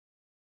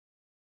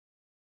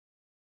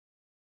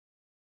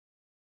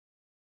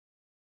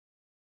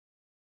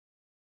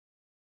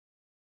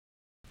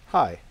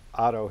Hi,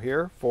 Otto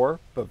here for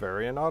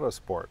Bavarian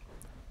Autosport.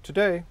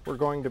 Today we're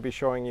going to be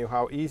showing you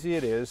how easy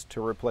it is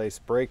to replace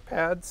brake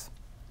pads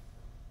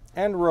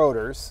and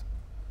rotors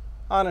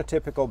on a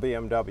typical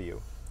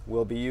BMW.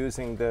 We'll be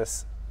using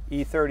this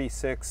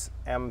E36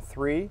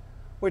 M3,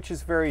 which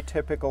is very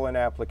typical in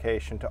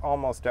application to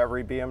almost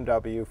every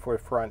BMW for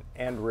front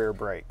and rear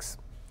brakes.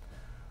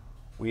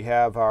 We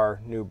have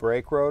our new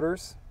brake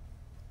rotors,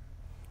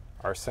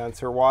 our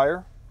sensor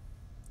wire,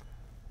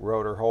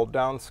 rotor hold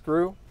down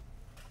screw,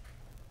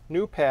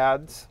 new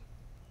pads,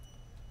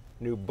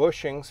 new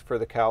bushings for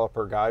the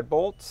caliper guide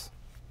bolts,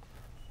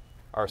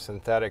 our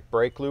synthetic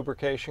brake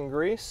lubrication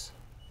grease,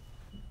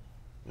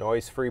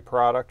 noise-free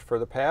product for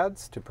the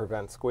pads to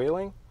prevent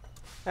squealing,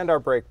 and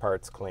our brake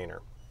parts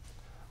cleaner.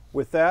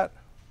 With that,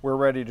 we're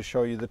ready to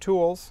show you the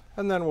tools,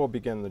 and then we'll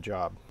begin the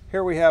job.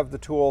 Here we have the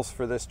tools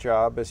for this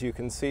job. As you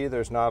can see,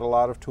 there's not a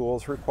lot of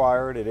tools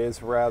required. It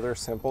is a rather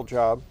simple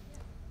job.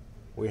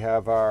 We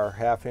have our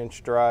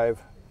 1/2-inch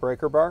drive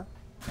breaker bar,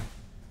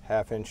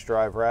 1/2-inch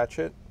drive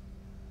ratchet,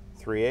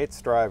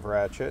 3/8 drive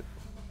ratchet,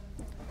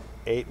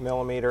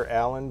 8mm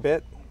Allen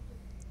bit,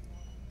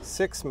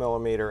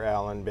 6mm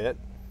Allen bit,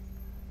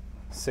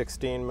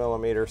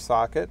 16mm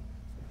socket,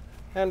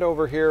 and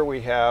over here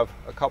we have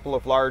a couple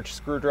of large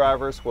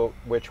screwdrivers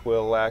which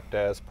will act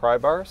as pry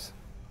bars,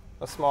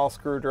 a small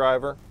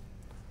screwdriver,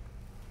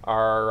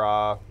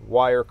 our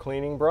wire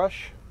cleaning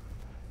brush,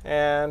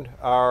 and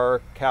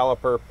our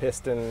caliper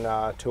piston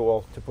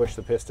tool to push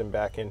the piston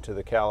back into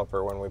the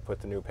caliper when we put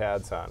the new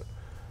pads on.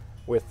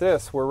 With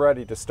this, we're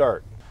ready to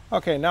start.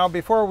 Okay, now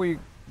before we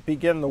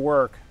begin the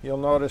work, you'll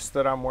notice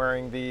that I'm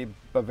wearing the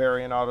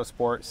Bavarian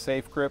Autosport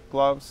Safe Grip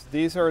gloves.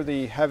 These are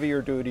the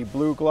heavier duty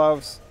blue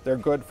gloves. They're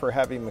good for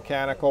heavy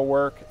mechanical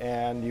work,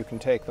 and you can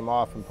take them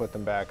off and put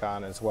them back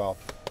on as well.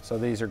 So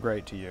these are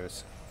great to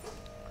use.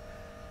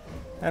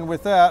 And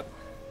with that,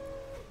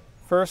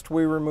 first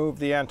we remove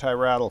the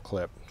anti-rattle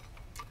clip.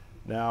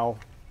 Now,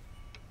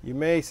 you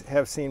may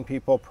have seen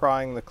people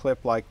prying the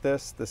clip like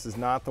this. This is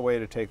not the way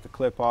to take the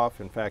clip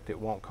off. In fact, it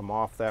won't come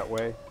off that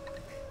way.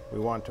 We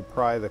want to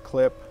pry the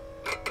clip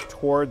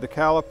toward the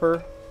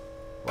caliper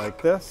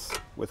like this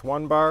with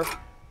one bar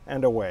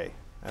and away,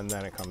 and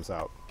then it comes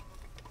out.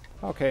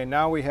 Okay,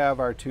 now we have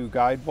our two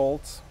guide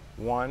bolts,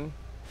 1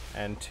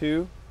 and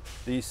 2.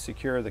 These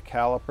secure the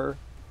caliper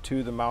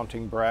to the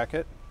mounting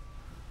bracket.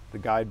 The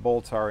guide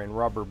bolts are in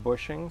rubber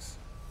bushings.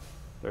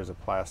 There's a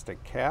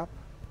plastic cap.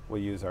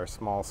 We'll use our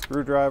small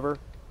screwdriver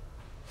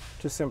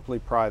to simply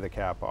pry the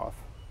cap off.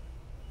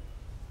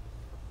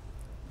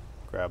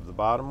 Grab the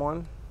bottom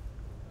one,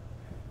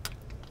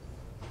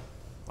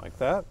 like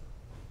that.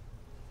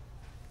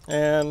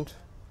 And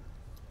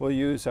we'll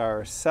use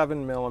our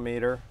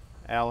 7mm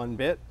Allen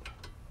bit.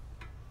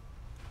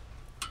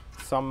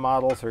 Some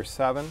models are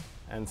 7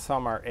 and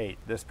some are 8.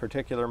 This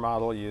particular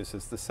model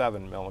uses the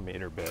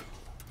 7mm bit.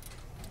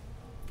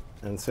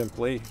 And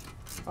simply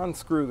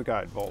unscrew the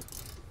guide bolt.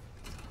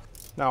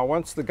 Now,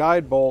 once the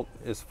guide bolt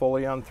is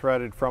fully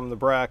unthreaded from the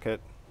bracket,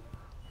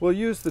 we'll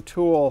use the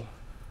tool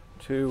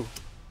to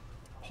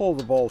pull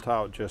the bolt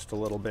out just a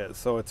little bit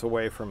so it's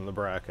away from the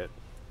bracket.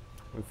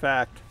 In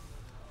fact,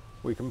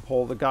 we can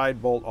pull the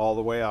guide bolt all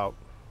the way out.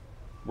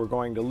 We're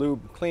going to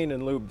clean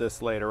and lube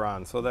this later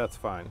on, so that's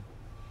fine.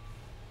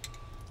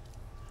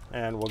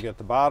 And we'll get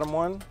the bottom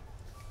one.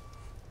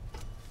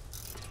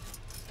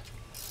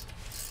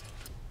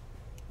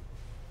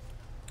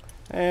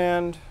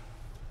 And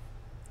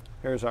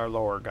here's our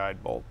lower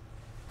guide bolt.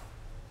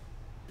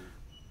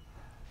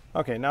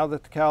 Okay, now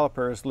that the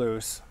caliper is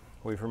loose,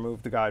 we've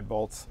removed the guide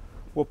bolts,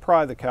 we'll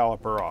pry the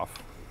caliper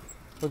off.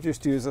 We'll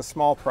just use a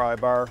small pry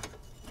bar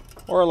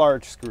or a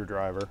large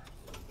screwdriver.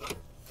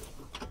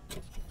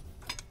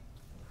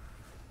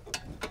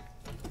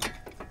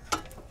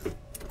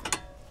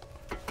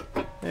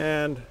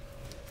 And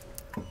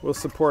we'll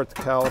support the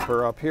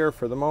caliper up here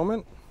for the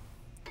moment.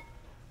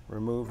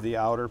 Remove the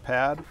outer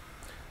pad.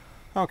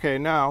 Okay,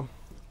 now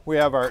we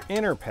have our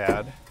inner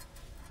pad,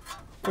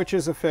 which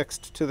is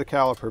affixed to the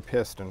caliper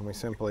piston. We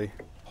simply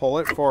pull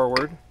it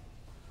forward,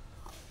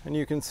 and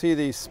you can see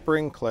these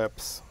spring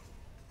clips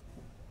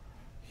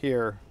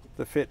here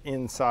that fit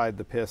inside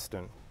the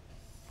piston.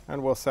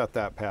 And we'll set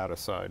that pad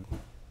aside.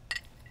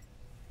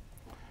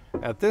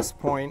 At this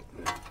point,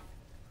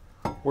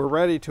 we're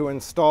ready to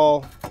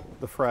install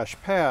the fresh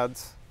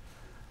pads,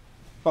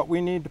 but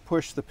we need to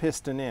push the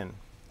piston in.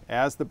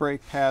 As the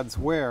brake pads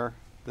wear,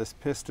 this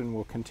piston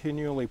will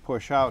continually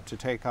push out to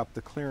take up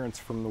the clearance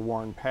from the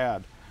worn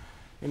pad.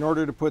 In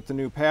order to put the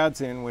new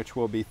pads in, which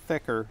will be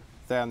thicker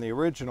than the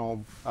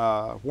original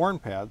worn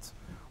pads,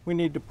 we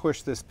need to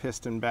push this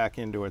piston back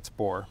into its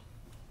bore.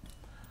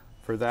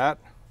 For that,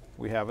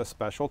 we have a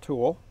special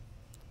tool,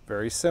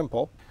 very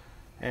simple,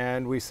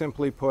 and we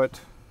simply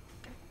put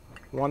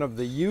one of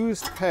the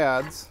used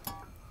pads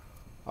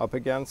up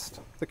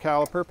against the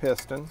caliper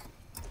piston,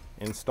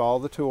 install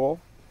the tool,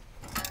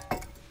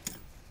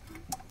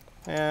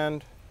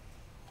 and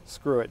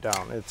screw it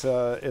down. It's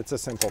a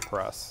simple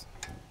press.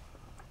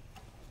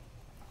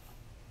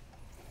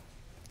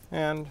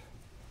 And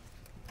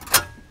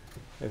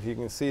If you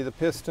can see the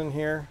piston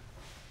here,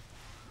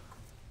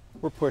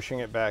 we're pushing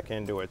it back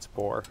into its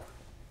bore.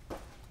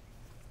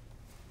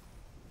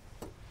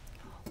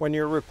 When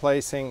you're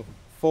replacing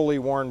fully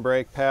worn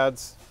brake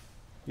pads,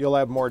 you'll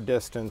have more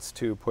distance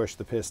to push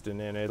the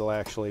piston in. It'll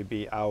actually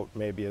be out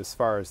maybe as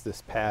far as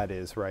this pad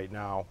is right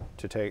now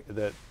to take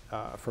that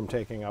from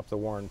taking up the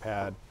worn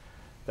pad.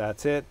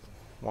 That's it.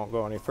 Won't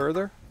go any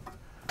further.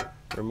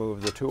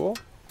 Remove the tool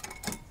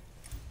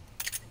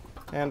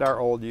and our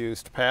old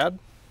used pad.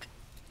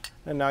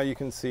 And now you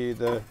can see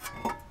the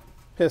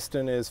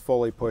piston is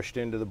fully pushed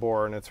into the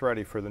bore and it's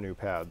ready for the new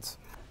pads.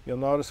 You'll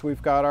notice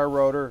we've got our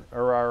rotor,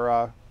 or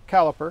our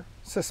caliper,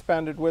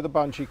 suspended with a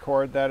bungee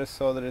cord. That is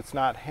so that it's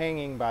not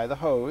hanging by the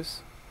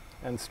hose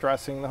and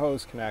stressing the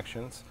hose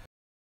connections.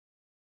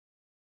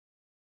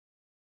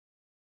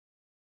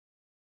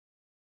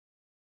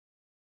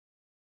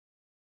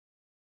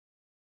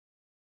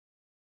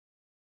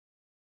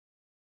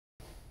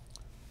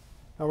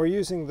 Now we're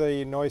using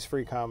the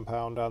noise-free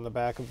compound on the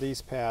back of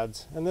these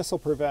pads, and this will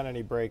prevent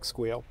any brake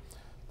squeal.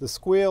 The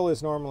squeal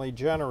is normally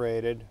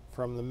generated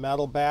from the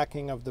metal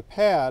backing of the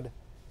pad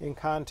in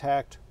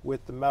contact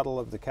with the metal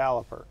of the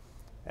caliper.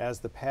 As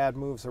the pad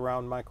moves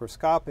around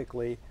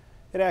microscopically,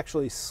 it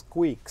actually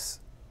squeaks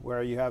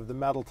where you have the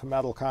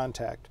metal-to-metal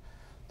contact.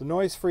 The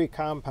noise-free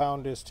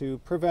compound is to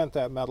prevent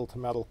that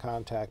metal-to-metal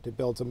contact. It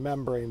builds a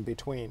membrane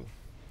between.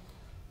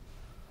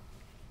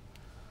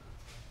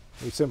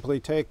 We simply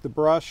take the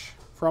brush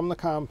from the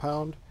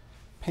compound,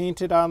 paint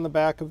it on the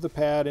back of the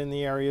pad in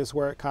the areas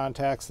where it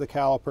contacts the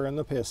caliper and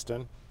the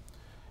piston,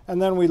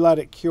 and then we let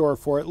it cure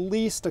for at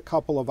least a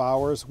couple of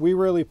hours. We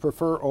really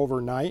prefer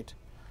overnight.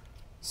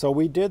 So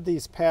we did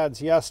these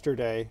pads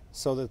yesterday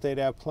so that they'd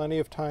have plenty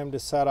of time to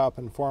set up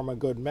and form a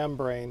good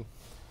membrane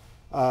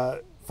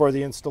for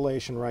the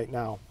installation right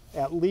now.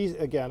 At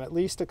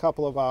least a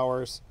couple of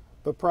hours,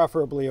 but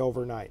preferably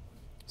overnight.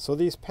 So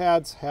these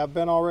pads have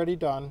been already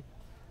done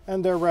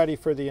and they're ready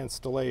for the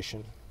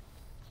installation.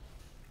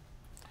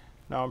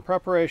 Now, in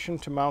preparation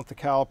to mount the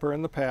caliper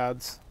and the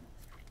pads,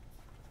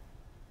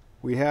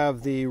 we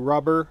have the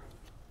rubber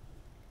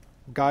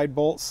guide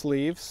bolt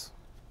sleeves.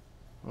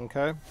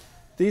 Okay,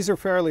 these are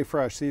fairly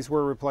fresh. These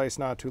were replaced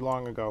not too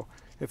long ago.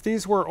 If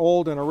these were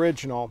old and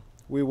original,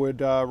 we would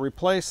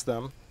replace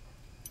them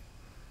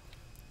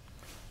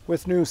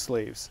with new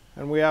sleeves.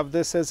 And we have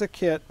this as a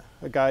kit,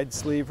 a guide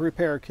sleeve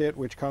repair kit,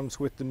 which comes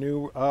with the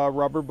new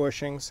rubber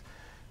bushings.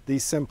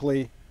 These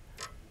simply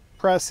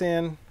press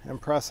in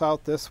and press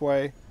out this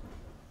way.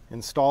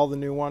 Install the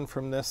new one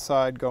from this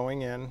side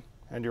going in,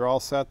 and you're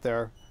all set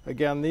there.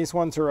 Again, these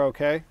ones are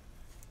okay.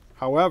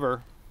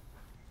 However,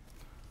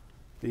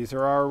 these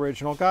are our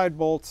original guide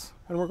bolts,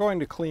 and we're going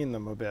to clean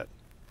them a bit.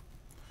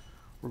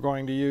 We're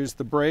going to use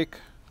the brake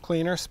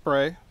cleaner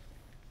spray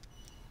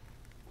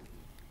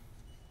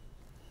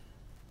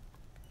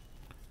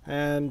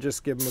and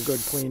just give them a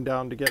good clean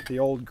down to get the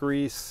old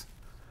grease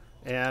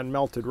and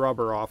melted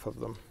rubber off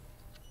of them.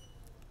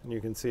 And you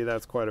can see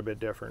that's quite a bit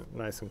different,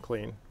 nice and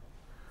clean.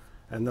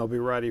 And they'll be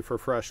ready for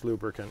fresh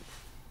lubricant.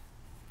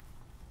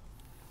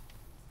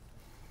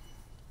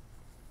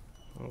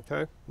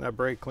 Okay, that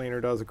brake cleaner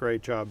does a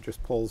great job,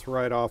 just pulls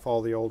right off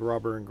all the old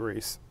rubber and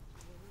grease.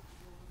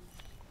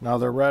 Now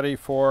they're ready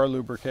for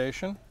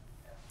lubrication.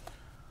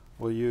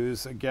 We'll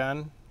use,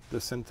 again, the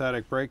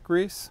synthetic brake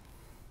grease.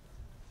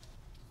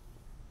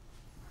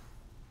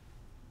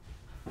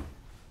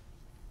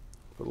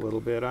 Put a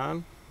little bit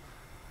on.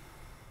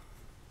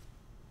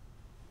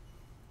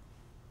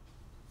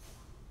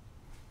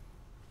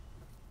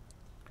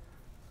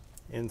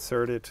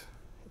 Insert it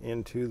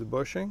into the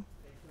bushing.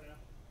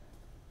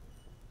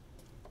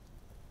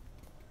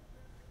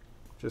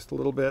 Just a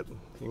little bit.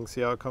 You can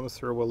see how it comes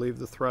through. We'll leave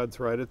the threads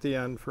right at the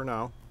end for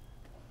now.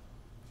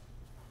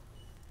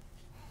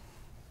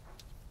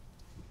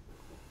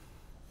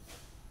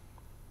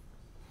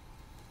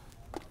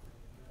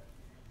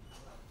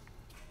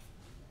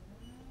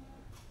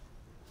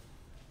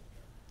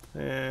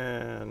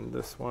 And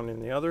this one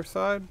in the other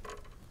side.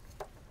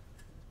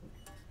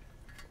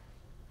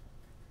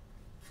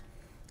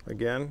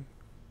 Again,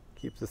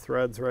 keep the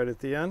threads right at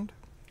the end.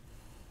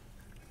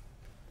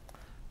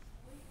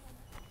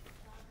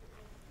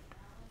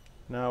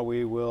 Now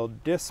we will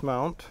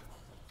dismount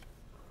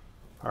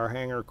our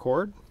hanger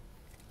cord.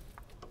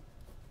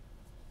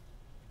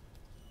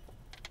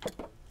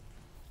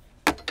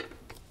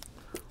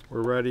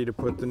 We're ready to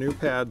put the new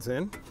pads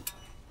in.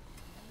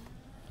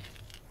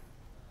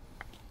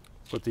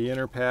 Put the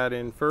inner pad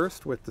in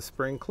first with the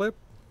spring clip.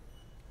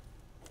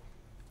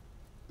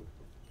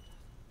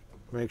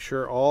 Make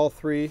sure all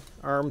three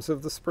arms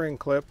of the spring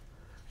clip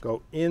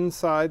go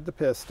inside the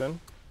piston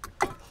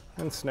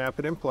and snap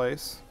it in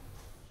place.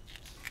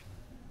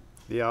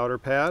 The outer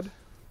pad.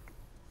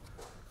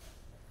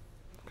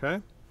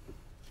 Okay.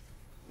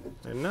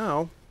 And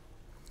now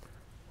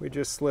we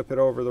just slip it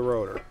over the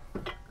rotor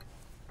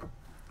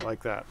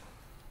like that.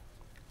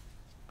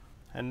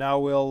 And now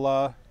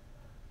we'll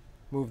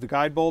move the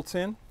guide bolts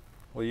in.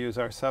 We'll use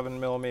our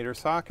 7mm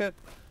socket.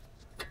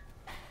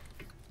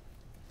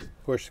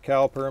 Push the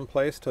caliper in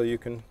place till you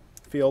can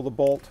feel the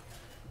bolt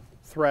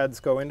threads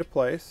go into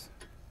place.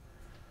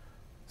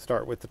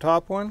 Start with the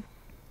top one,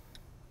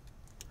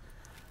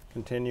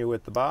 continue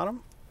with the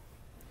bottom,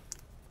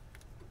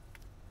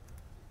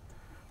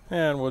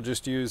 and we'll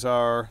just use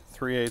our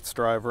 3/8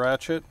 drive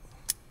ratchet.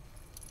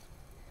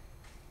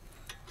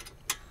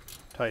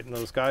 Tighten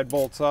those guide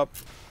bolts up,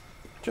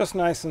 just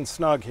nice and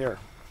snug here.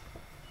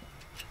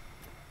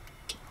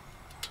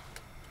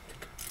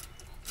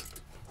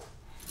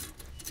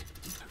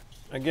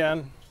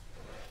 Again,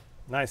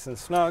 nice and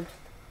snug.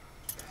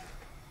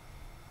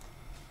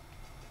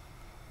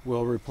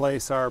 We'll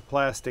replace our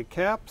plastic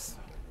caps.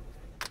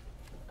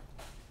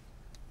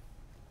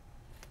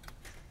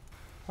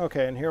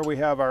 Okay, and here we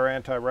have our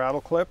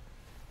anti-rattle clip.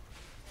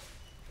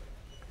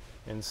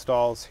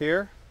 Installs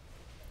here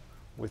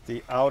with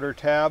the outer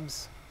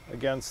tabs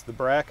against the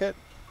bracket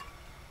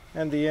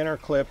and the inner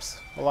clips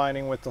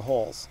aligning with the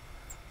holes.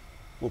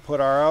 We'll put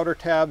our outer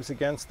tabs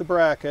against the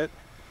bracket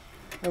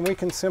and we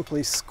can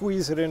simply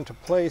squeeze it into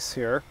place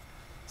here.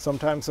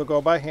 Sometimes they'll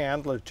go by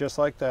hand, just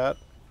like that,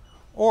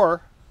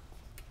 or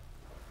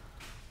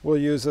we'll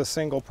use a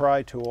single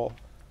pry tool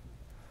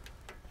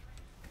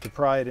to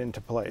pry it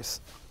into place,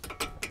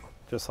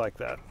 just like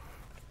that.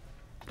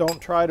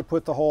 Don't try to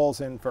put the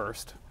holes in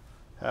first.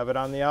 Have it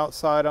on the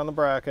outside on the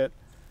bracket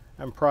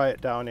and pry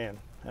it down in,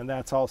 and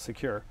that's all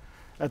secure.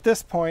 At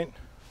this point,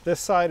 this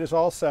side is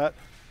all set.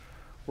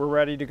 We're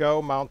ready to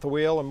go, mount the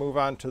wheel, and move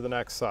on to the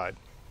next side.